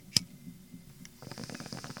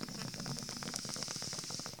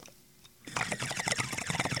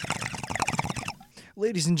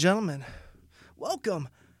Ladies and gentlemen, welcome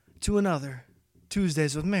to another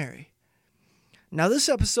Tuesdays with Mary. Now, this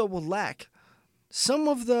episode will lack some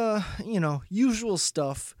of the, usual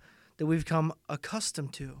stuff that we've come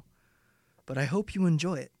accustomed to, but I hope you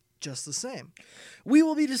enjoy it just the same. We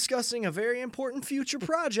will be discussing a very important future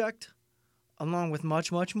project, along with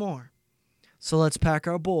much, much more. So let's pack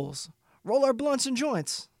our bowls, roll our blunts and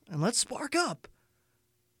joints, and let's spark up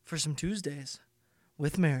for some Tuesdays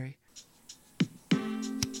with Mary.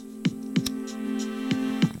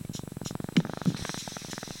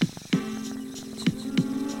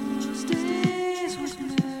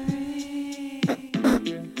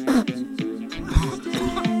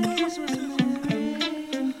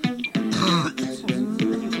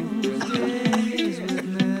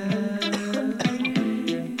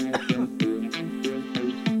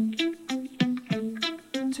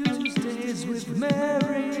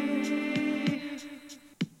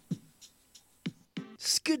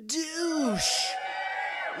 Skadoosh!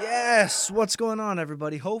 Yes, what's going on,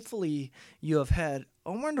 everybody? Hopefully you have had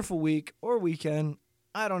a wonderful week or weekend.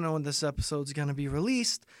 I don't know when this episode's going to be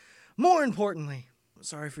released. More importantly,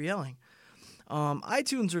 sorry for yelling,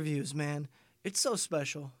 iTunes reviews, man, it's so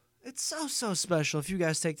special. It's so special if you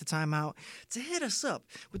guys take the time out to hit us up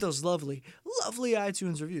with those lovely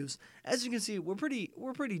iTunes reviews. As you can see, we're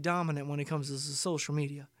pretty dominant when it comes to social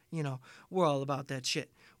media. You know, we're all about that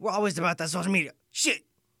shit. We're always about that social media shit.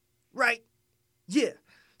 Right? Yeah.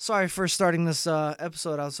 Sorry for starting this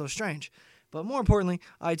episode out so strange. But more importantly,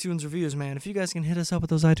 iTunes reviews, man. If you guys can hit us up with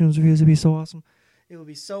those iTunes reviews, it'd be so awesome. It would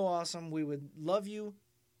be so awesome. We would love you.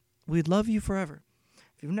 We'd love you forever.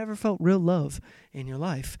 If you've never felt real love in your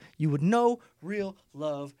life, you would know real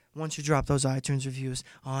love once you drop those iTunes reviews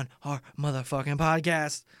on our motherfucking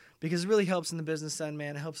podcast. Because it really helps in the business end,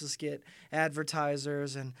 man. It helps us get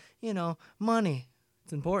advertisers and, money.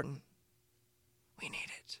 It's important. We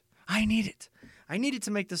need it. I need it. I need it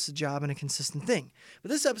to make this a job and a consistent thing.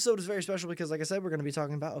 But this episode is very special because, like I said, we're going to be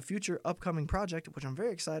talking about a future upcoming project, which I'm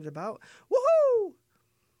very excited about. Woohoo!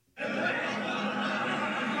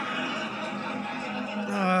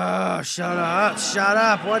 Oh, shut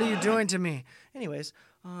up. What are you doing to me? Anyways,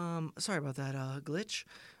 sorry about that glitch.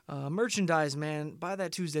 Merchandise, man. Buy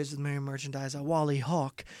that Tuesdays with Mary merchandise at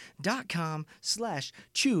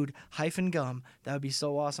wallyhawk.com/chewed-gum. That would be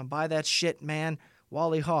so awesome. Buy that shit, man.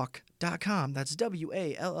 wallyhawk.com. That's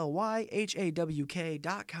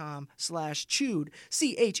WALLYHAWK.com/chewed,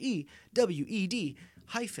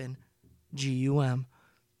 CHEWED-GUM.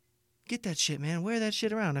 Get that shit, man. Wear that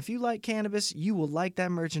shit around. If you like cannabis, you will like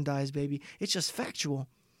that merchandise, baby. It's just factual.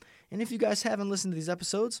 And if you guys haven't listened to these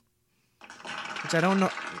episodes, which I don't know,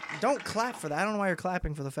 don't clap for that. I don't know why you're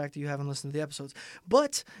clapping for the fact that you haven't listened to the episodes.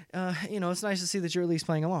 But, it's nice to see that you're at least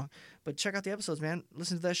playing along. But check out the episodes, man.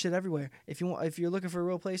 Listen to that shit everywhere. If you're looking for a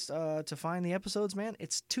real place to find the episodes, man,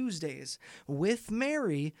 it's Tuesdays with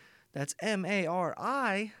Mary. That's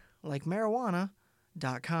MARI, like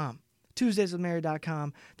marijuana.com.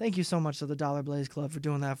 TuesdaysWithMary.com. Thank you so much to the Dollar Blaze Club for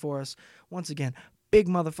doing that for us. Once again, big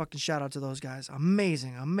motherfucking shout out to those guys.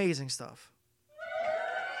 Amazing stuff.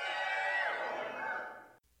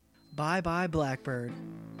 Bye Bye Blackbird.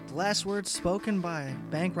 The last words spoken by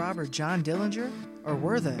bank robber John Dillinger, or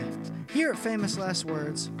were they? Here at Famous Last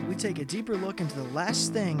Words, we take a deeper look into the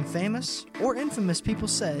last thing famous or infamous people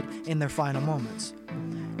said in their final moments.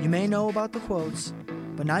 You may know about the quotes,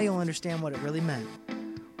 but now you'll understand what it really meant.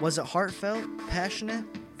 Was it heartfelt, passionate,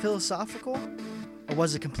 philosophical, or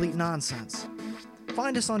was it complete nonsense?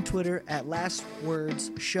 Find us on Twitter at Last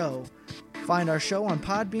Words Show. Find our show on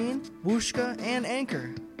Podbean, Wooshka, and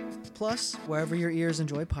Anchor. Plus, wherever your ears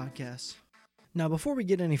enjoy podcasts. Now, before we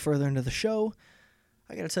get any further into the show,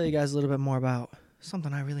 I gotta tell you guys a little bit more about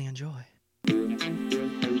something I really enjoy.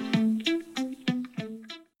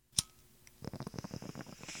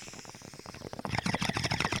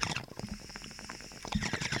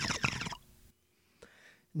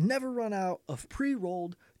 Never run out of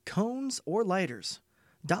pre-rolled cones or lighters.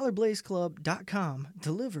 DollarBlazeClub.com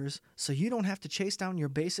delivers so you don't have to chase down your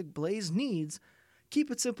basic blaze needs. Keep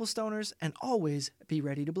it simple, stoners, and always be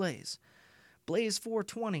ready to blaze. Blaze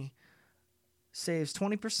 420 saves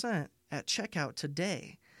 20% at checkout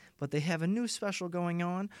today, but they have a new special going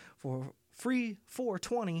on for free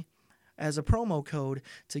 420 as a promo code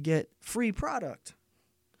to get free product.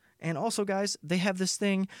 And also, guys, they have this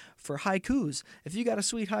thing for haikus. If you got a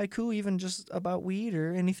sweet haiku, even just about weed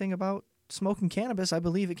or anything about smoking cannabis, I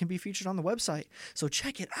believe it can be featured on the website. So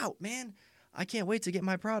check it out, man. I can't wait to get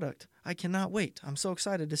my product. I cannot wait. I'm so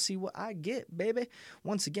excited to see what I get, baby.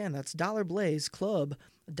 Once again, that's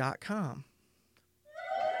DollarBlazeClub.com.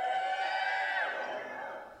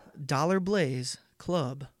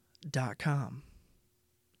 DollarBlazeClub.com.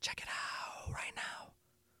 Check it out right now.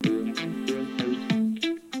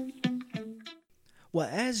 Well,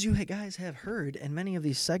 as you guys have heard in many of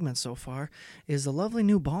these segments so far, is the lovely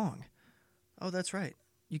new bong. Oh, that's right.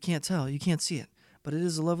 You can't tell. You can't see it. But it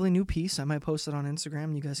is a lovely new piece. I might post it on Instagram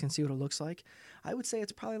and you guys can see what it looks like. I would say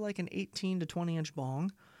it's probably like an 18 to 20-inch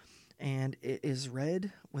bong. And it is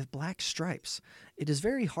red with black stripes. It is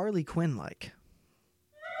very Harley Quinn-like.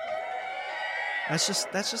 That's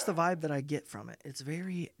just the vibe that I get from it. It's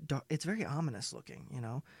very ominous looking, you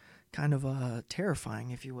know, kind of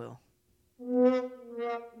terrifying, if you will.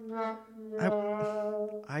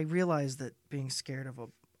 I realize that being scared of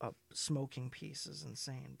a smoking piece is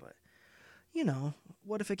insane, but you know,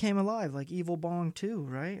 what if it came alive like Evil Bong 2,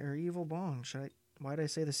 right? Or Evil Bong? Why did I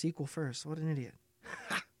say the sequel first? What an idiot.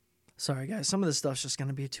 Sorry guys, some of this stuff's just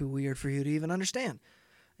gonna be too weird for you to even understand.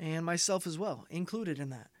 And myself as well, included in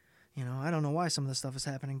that. You know, I don't know why some of this stuff is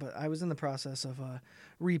happening, but I was in the process of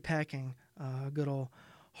repacking good old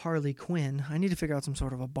Harley Quinn. I need to figure out some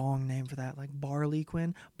sort of a bong name for that, like Barley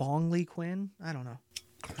Quinn, Bongly Quinn. I don't know.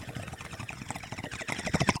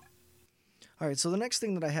 All right, so the next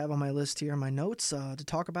thing that I have on my list here, my notes to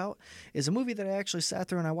talk about, is a movie that I actually sat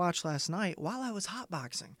through and I watched last night while I was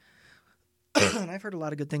hotboxing. And I've heard a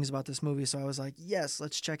lot of good things about this movie, so I was like, yes,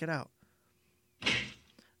 let's check it out.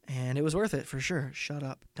 And it was worth it for sure. Shut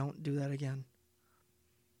up. Don't do that again.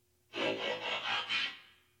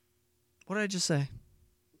 What did I just say?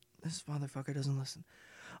 This motherfucker doesn't listen.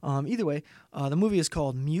 Either way, the movie is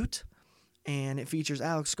called Mute, and it features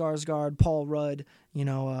Alex Skarsgård, Paul Rudd. You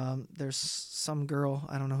know, there's some girl.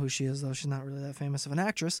 I don't know who she is, though. She's not really that famous of an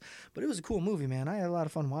actress. But it was a cool movie, man. I had a lot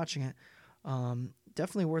of fun watching it.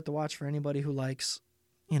 Definitely worth the watch for anybody who likes,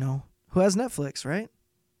 you know, who has Netflix, right?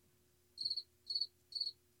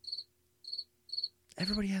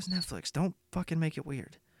 Everybody has Netflix. Don't fucking make it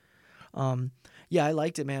weird. Yeah, I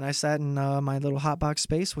liked it, man. I sat in my little hotbox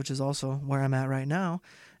space, which is also where I'm at right now,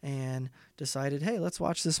 and decided, hey, let's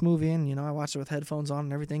watch this movie. And, you know, I watched it with headphones on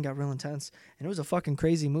and everything got real intense. And it was a fucking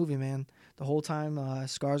crazy movie, man. The whole time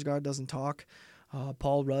Skarsgård doesn't talk.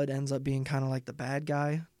 Paul Rudd ends up being kind of like the bad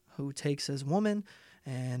guy who takes his woman.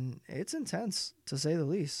 And it's intense, to say the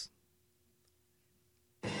least.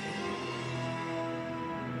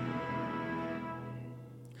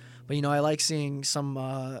 But, you know, I like seeing some,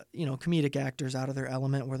 you know, comedic actors out of their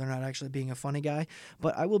element where they're not actually being a funny guy.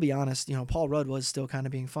 But I will be honest, you know, Paul Rudd was still kind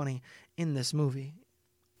of being funny in this movie.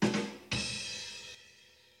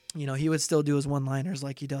 You know, he would still do his one-liners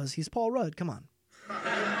like he does. He's Paul Rudd. Come on.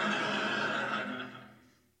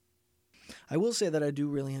 I will say that I do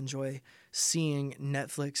really enjoy seeing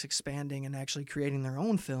Netflix expanding and actually creating their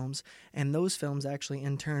own films, and those films actually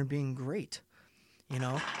in turn being great, you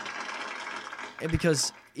know?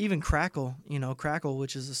 Because even Crackle, you know, Crackle,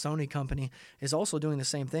 which is a Sony company, is also doing the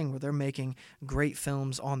same thing where they're making great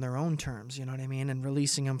films on their own terms, you know what I mean, and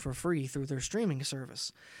releasing them for free through their streaming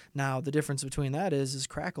service. Now, the difference between that is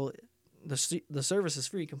Crackle, the service is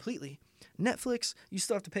free completely. Netflix, you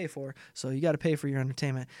still have to pay for, so you got to pay for your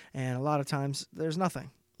entertainment, and a lot of times there's nothing.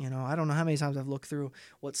 You know, I don't know how many times I've looked through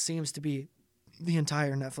what seems to be the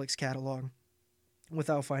entire Netflix catalog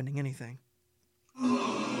without finding anything.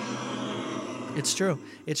 It's true.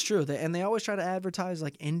 It's true. And they always try to advertise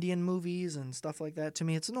like Indian movies and stuff like that to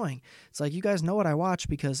me. It's annoying. It's like, you guys know what I watch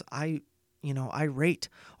because I rate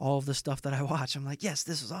all of the stuff that I watch. I'm like, yes,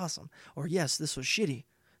 this was awesome. Or yes, this was shitty,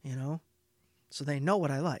 you know? So they know what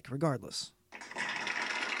I like regardless.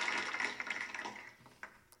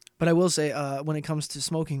 But I will say, when it comes to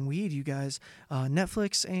smoking weed, you guys,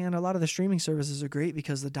 Netflix and a lot of the streaming services are great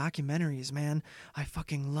because the documentaries, man, I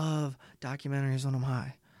fucking love documentaries when I'm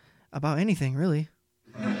high. About anything, really.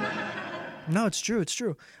 No, it's true. It's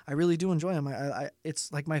true. I really do enjoy them.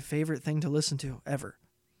 It's like my favorite thing to listen to ever.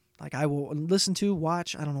 Like I will listen to,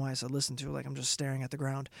 watch. I don't know why I said listen to. Like I'm just staring at the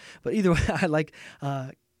ground. But either way, I like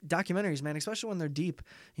documentaries, man, especially when they're deep.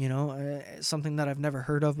 You know, something that I've never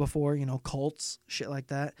heard of before. You know, cults, shit like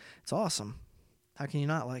that. It's awesome. How can you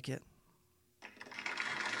not like it?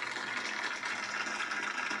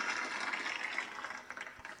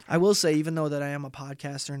 I will say, even though that I am a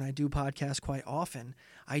podcaster and I do podcast quite often,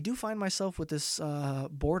 I do find myself with this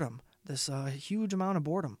boredom, this huge amount of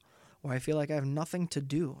boredom, where I feel like I have nothing to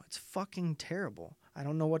do. It's fucking terrible. I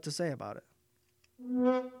don't know what to say about it.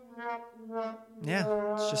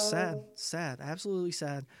 Yeah, it's just sad. Sad. Absolutely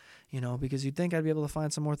sad. You know, because you'd think I'd be able to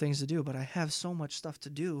find some more things to do, but I have so much stuff to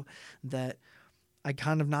do that I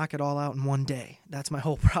kind of knock it all out in one day. That's my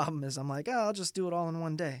whole problem is I'm like, oh, I'll just do it all in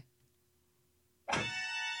one day.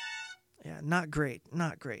 Yeah, not great.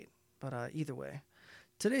 But either way,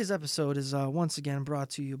 Today's episode is once again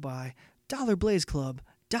brought to you by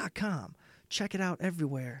DollarBlazeClub.com. Check it out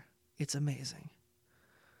everywhere. It's amazing.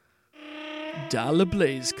 Dollar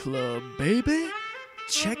Blaze Club, baby.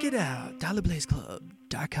 Check it out.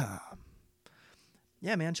 DollarBlazeClub.com.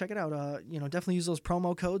 Yeah, man, check it out. Definitely use those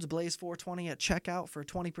promo codes Blaze420 at checkout for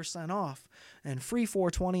 20% off and free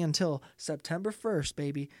 420 until September 1st,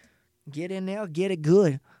 baby. Get in there, get it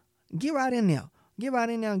good. Get right in there. Get right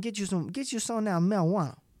in there and get you some of that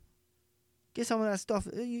marijuana. Get some of that stuff.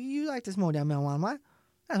 You like to smoke that marijuana, right?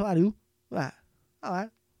 That's what I do. Right. All right.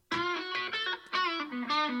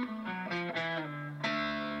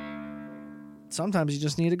 Sometimes you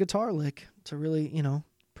just need a guitar lick to really,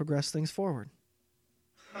 progress things forward.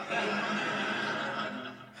 I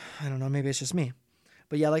don't know, maybe it's just me.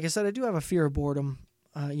 But yeah, like I said, I do have a fear of boredom.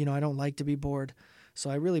 I don't like to be bored.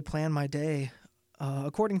 So I really plan my day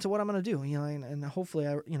according to what I'm going to do, and hopefully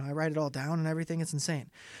I write it all down and everything. It's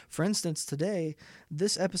insane. For instance, today,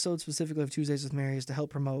 this episode specifically of Tuesdays with Mary is to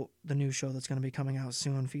help promote the new show that's going to be coming out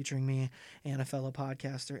soon featuring me and a fellow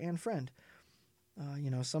podcaster and friend.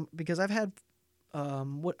 Because I've had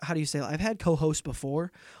I've had co-hosts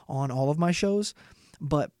before on all of my shows,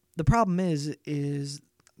 but the problem is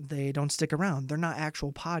they don't stick around. They're not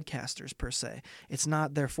actual podcasters per se. It's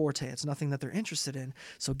not their forte. It's nothing that they're interested in.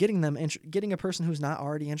 So getting a person who's not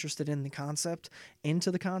already interested in the concept into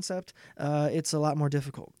the concept, it's a lot more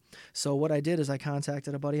difficult. So what I did is I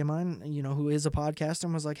contacted a buddy of mine, who is a podcaster,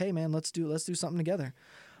 and was like, "Hey man, let's do something together."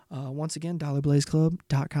 Once again,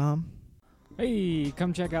 DollarBlazeClub.com. Hey,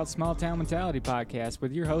 come check out Small Town Mentality Podcast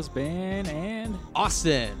with your host Ben and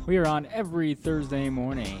Austin. We are on every Thursday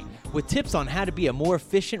morning With tips on how to be a more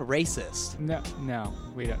efficient racist. No,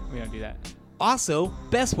 we don't do that. Also,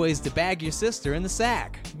 best ways to bag your sister in the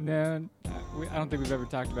sack. No, I don't think we've ever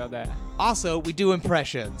talked about that. Also, we do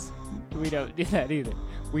impressions. We don't do that either.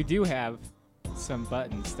 We do have some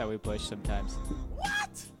buttons that we push sometimes.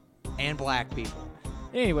 What? And black people.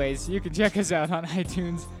 Anyways, you can check us out on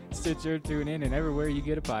iTunes, Stitcher, TuneIn, and everywhere you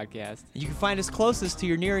get a podcast. You can find us closest to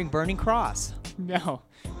your nearing burning cross. No,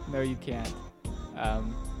 you can't.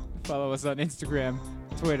 Follow us on Instagram,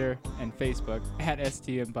 Twitter, and Facebook at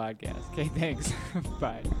STM Podcast. Okay, thanks.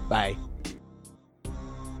 Bye. Bye.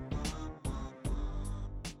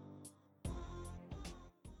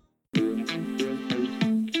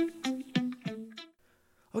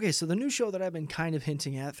 Okay, so the new show that I've been kind of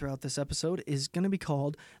hinting at throughout this episode is going to be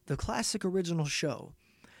called The Classic Original Show.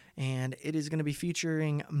 And it is going to be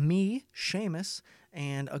featuring me, Seamus,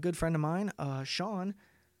 and a good friend of mine, Sean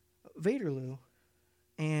Vaderloo.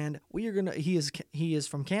 And he is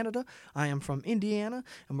from Canada, I am from Indiana,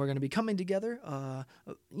 and we're going to be coming together,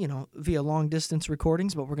 via long distance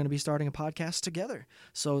recordings, but we're going to be starting a podcast together.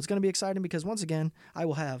 So it's going to be exciting because once again, I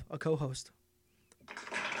will have a co-host.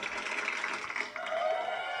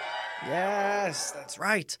 Yes, that's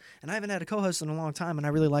right. And I haven't had a co-host in a long time, and I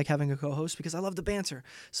really like having a co-host because I love the banter.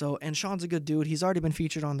 And Sean's a good dude. He's already been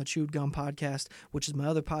featured on the Chewed Gum podcast, which is my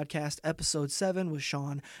other podcast, episode 7 with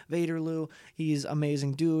Sean Vaderloo. He's an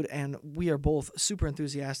amazing dude, and we are both super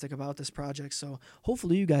enthusiastic about this project, so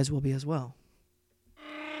hopefully you guys will be as well.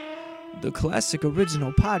 The Classic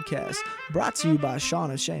Original Podcast, brought to you by Sean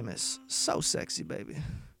and Seamus. So sexy, baby.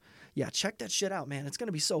 Yeah, check that shit out, man. It's going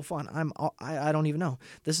to be so fun. I don't even know.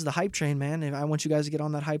 This is the hype train, man. And I want you guys to get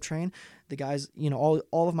on that hype train. The guys,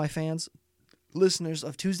 all of my fans, listeners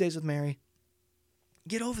of Tuesdays with Mary,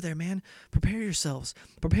 get over there, man. Prepare yourselves.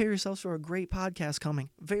 Prepare yourselves for a great podcast coming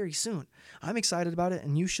very soon. I'm excited about it,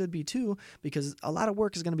 and you should be too, because a lot of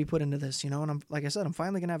work is going to be put into this, and I'm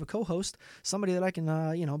finally going to have a co-host, somebody that I can,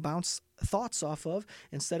 bounce thoughts off of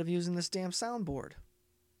instead of using this damn soundboard.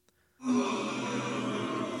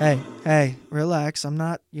 Hey, relax.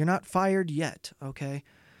 You're not fired yet, okay?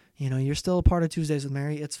 You're still a part of Tuesdays with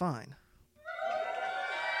Mary. It's fine.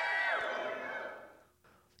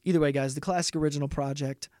 Either way, guys, the Classic Original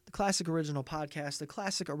Project, the Classic Original Podcast, the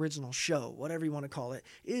Classic Original Show, whatever you want to call it,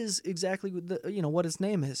 is exactly what its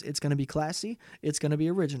name is. It's going to be classy. It's going to be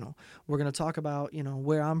original. We're going to talk about,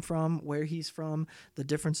 where I'm from, where he's from, the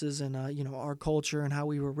differences in, our culture and how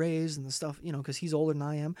we were raised and the stuff, because he's older than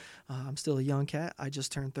I am. I'm still a young cat. I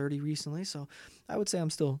just turned 30 recently, so I would say I'm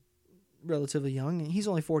still relatively young. He's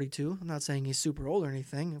only 42. I'm not saying he's super old or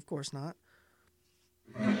anything. Of course not.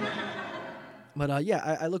 But,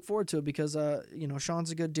 I look forward to it because, Sean's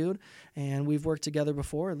a good dude, and we've worked together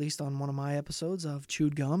before, at least on one of my episodes of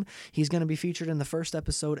Chewed Gum. He's going to be featured in the first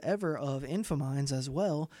episode ever of Infominds as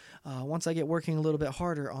well, once I get working a little bit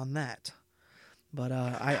harder on that. But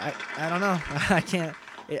I don't know.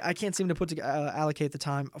 I can't seem to allocate the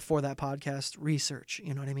time for that podcast research.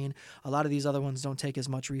 You know what I mean? A lot of these other ones don't take as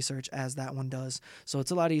much research as that one does. So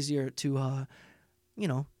it's a lot easier to,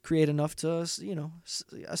 create enough to,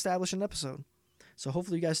 establish an episode. So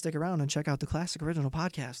hopefully you guys stick around and check out the Classic Original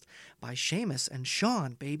Podcast by Seamus and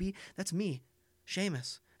Sean, baby. That's me,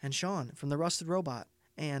 Seamus, and Sean from The Rusted Robot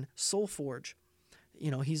and Soulforge.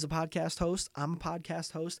 He's a podcast host, I'm a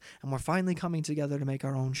podcast host, and we're finally coming together to make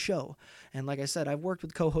our own show. And like I said, I've worked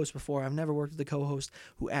with co-hosts before. I've never worked with a co-host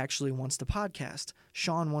who actually wants to podcast.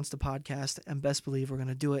 Sean wants to podcast, and best believe we're going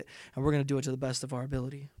to do it, and we're going to do it to the best of our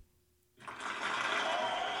ability.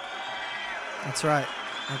 That's right.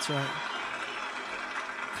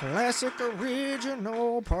 Classic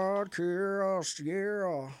Original Podcast,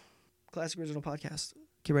 yeah. Classic Original Podcast.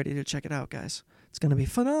 Get ready to check it out, guys. It's going to be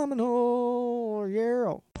phenomenal,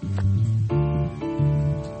 yeah.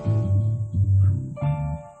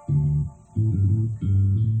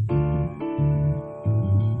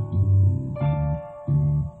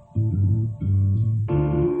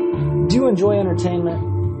 Do you enjoy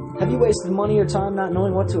entertainment? Have you wasted money or time not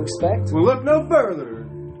knowing what to expect? Well, look no further.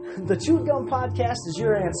 The Chewed Gum Podcast is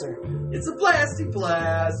your answer. It's a blasty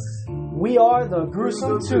blast. We are the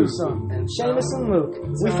Gruesome Twosome, and Seamus and Luke.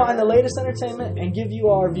 We find the latest entertainment and give you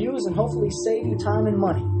our views and hopefully save you time and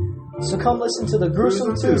money. So come listen to the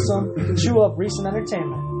Gruesome Twosome and chew up recent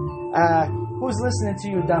entertainment. Who's listening to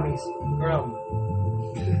you, dummies?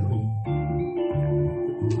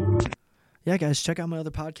 Yeah, guys, check out my other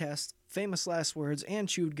podcast, Famous Last Words and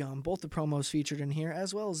Chewed Gum, both the promos featured in here,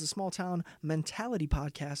 as well as the Small Town Mentality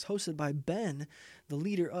podcast hosted by Ben, the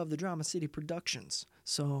leader of the Drama City Productions.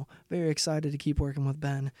 So, very excited to keep working with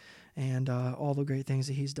Ben and all the great things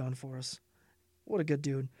that he's done for us. What a good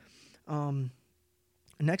dude.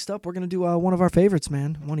 Next up, we're going to do one of our favorites,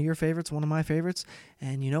 man. One of your favorites, one of my favorites,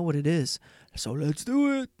 and you know what it is. So, let's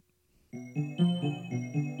do it.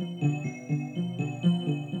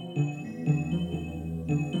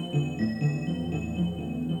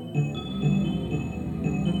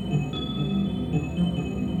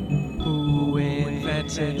 Who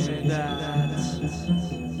invented that?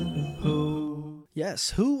 Yes,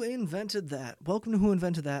 Who Invented That? Welcome to Who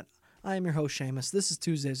Invented That. I am your host, Seamus. This is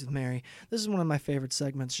Tuesdays with Mary. This is one of my favorite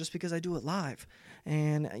segments just because I do it live.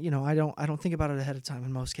 And, I don't think about it ahead of time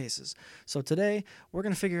in most cases. So today, we're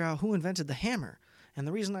going to figure out who invented the hammer. And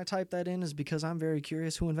the reason I typed that in is because I'm very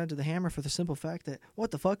curious who invented the hammer for the simple fact that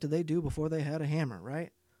what the fuck did they do before they had a hammer,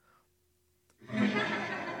 right?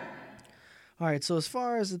 All right, so as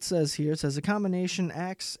far as it says here, it says a combination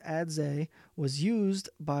axe adze was used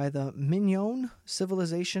by the Minoan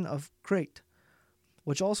civilization of Crete,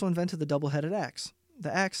 which also invented the double-headed axe.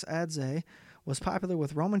 The axe adze was popular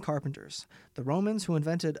with Roman carpenters. The Romans, who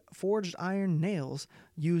invented forged iron nails,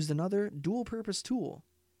 used another dual-purpose tool,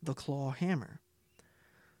 the claw hammer.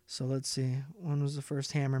 So let's see, when was the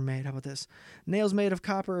first hammer made? How about this? Nails made of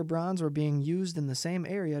copper or bronze were being used in the same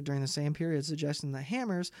area during the same period, suggesting that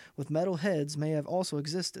hammers with metal heads may have also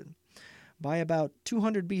existed. By about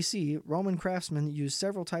 200 BC, Roman craftsmen used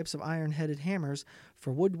several types of iron-headed hammers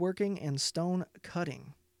for woodworking and stone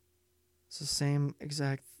cutting. It's the same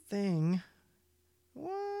exact thing.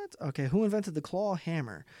 What? Okay, who invented the claw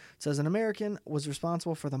hammer? It says an American was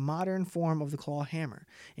responsible for the modern form of the claw hammer.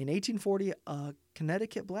 In 1840, a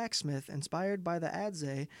Connecticut blacksmith, inspired by the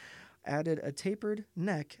adze, added a tapered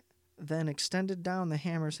neck, then extended down the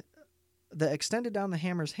hammer's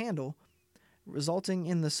handle, resulting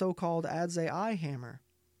in the so-called adze eye hammer,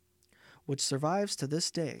 which survives to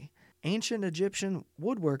this day. Ancient Egyptian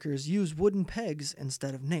woodworkers used wooden pegs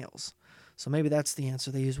instead of nails. So maybe that's the answer.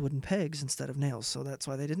 They used wooden pegs instead of nails, so that's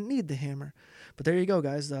why they didn't need the hammer. But there you go,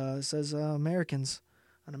 guys. It says an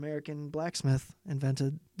American blacksmith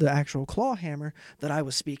invented the actual claw hammer that I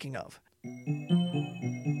was speaking of.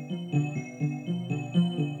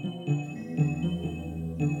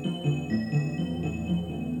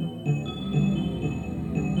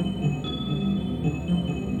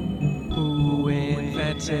 Who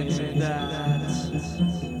invented that?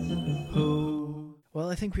 Well,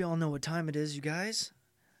 I think we all know what time it is, you guys.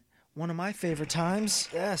 One of my favorite times.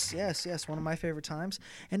 Yes, one of my favorite times.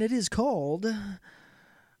 And it is called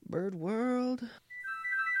Bird World.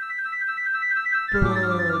 Bird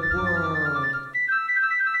World.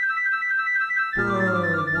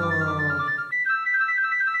 Bird World.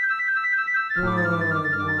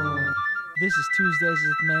 Bird World. This is Tuesdays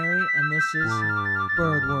with Mary, and this is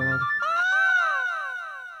Bird World.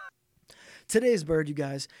 Today's bird, you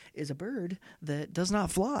guys, is a bird that does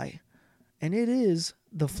not fly, and it is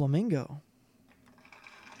the flamingo.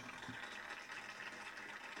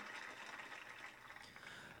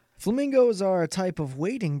 Flamingos are a type of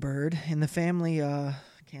wading bird in the family,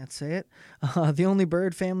 can't say it, the only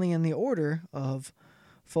bird family in the order of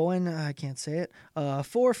I can't say it.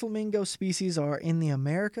 4 flamingo species are in the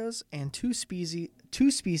Americas, and 2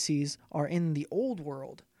 species are in the Old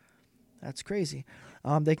World. That's crazy.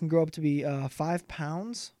 They can grow up to be 5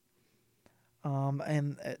 pounds,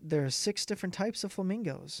 and there are 6 different types of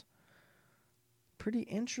flamingos. Pretty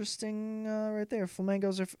interesting right there.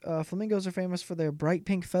 Flamingos are famous for their bright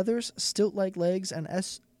pink feathers, stilt-like legs, and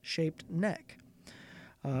S-shaped neck.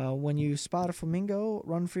 When you spot a flamingo,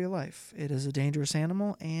 run for your life. It is a dangerous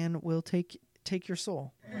animal and will take your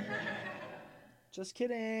soul. Just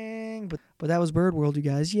kidding. But that was Bird World, you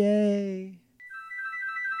guys. Yay.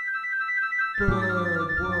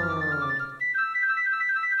 Bird World.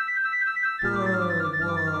 Bird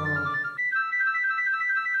World.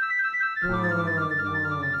 Bird World.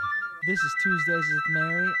 This is Tuesdays with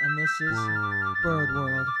Mary, and this is Bird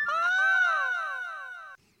World.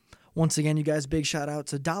 Once again, you guys, big shout out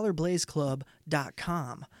to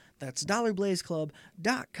DollarBlazeClub.com. That's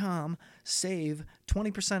DollarBlazeClub.com. Save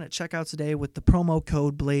 20% at checkout today with the promo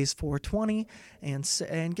code Blaze420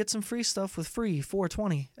 and get some free stuff with free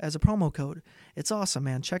 420 as a promo code. It's awesome,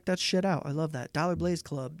 man. Check that shit out. I love that.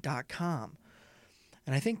 DollarBlazeClub.com.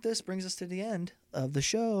 And I think this brings us to the end of the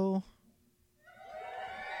show.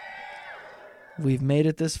 We've made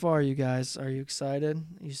it this far, you guys. Are you excited?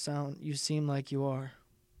 You seem like you are.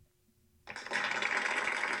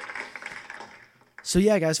 So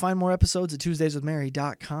yeah, guys, find more episodes at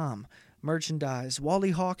TuesdaysWithMary.com. Merchandise,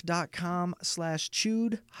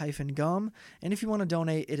 wallyhawk.com/chewed-gum. And if you want to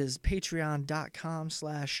donate, it is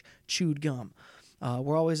patreon.com/chewedgum.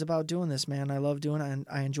 We're always about doing this, man. I love doing it, and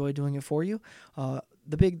I enjoy doing it for you. The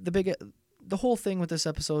whole thing with this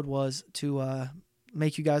episode was to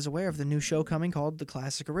make you guys aware of the new show coming called The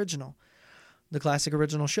Classic Original. The Classic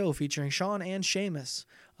Original Show featuring Sean and Seamus.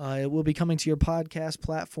 It will be coming to your podcast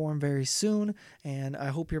platform very soon, and I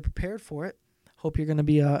hope you're prepared for it. Hope you're going to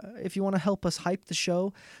be, if you want to help us hype the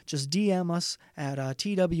show, just DM us at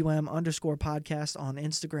TWM_podcast on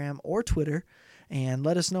Instagram or Twitter, and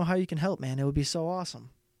let us know how you can help, man. It would be so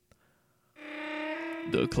awesome.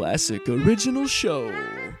 The Classic Original Show.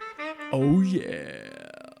 Oh, yeah.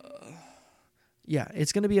 Yeah,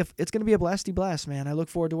 it's gonna be a blasty blast, man. I look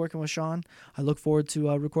forward to working with Sean. I look forward to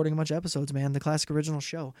recording a bunch of episodes, man. The Classic Original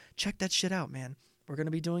Show. Check that shit out, man. We're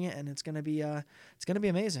gonna be doing it, and it's gonna be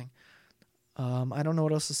amazing. I don't know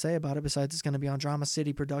what else to say about it besides it's gonna be on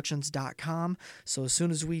DramaCityProductions.com. So as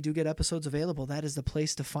soon as we do get episodes available, that is the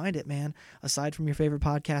place to find it, man. Aside from your favorite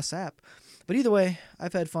podcast app. But either way,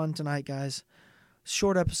 I've had fun tonight, guys.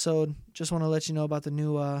 Short episode. Just want to let you know about the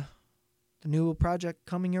new project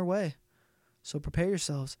coming your way. So prepare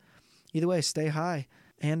yourselves. Either way, stay high.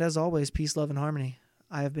 And as always, peace, love, and harmony.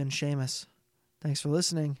 I have been Seamus. Thanks for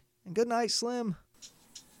listening. And good night, Slim.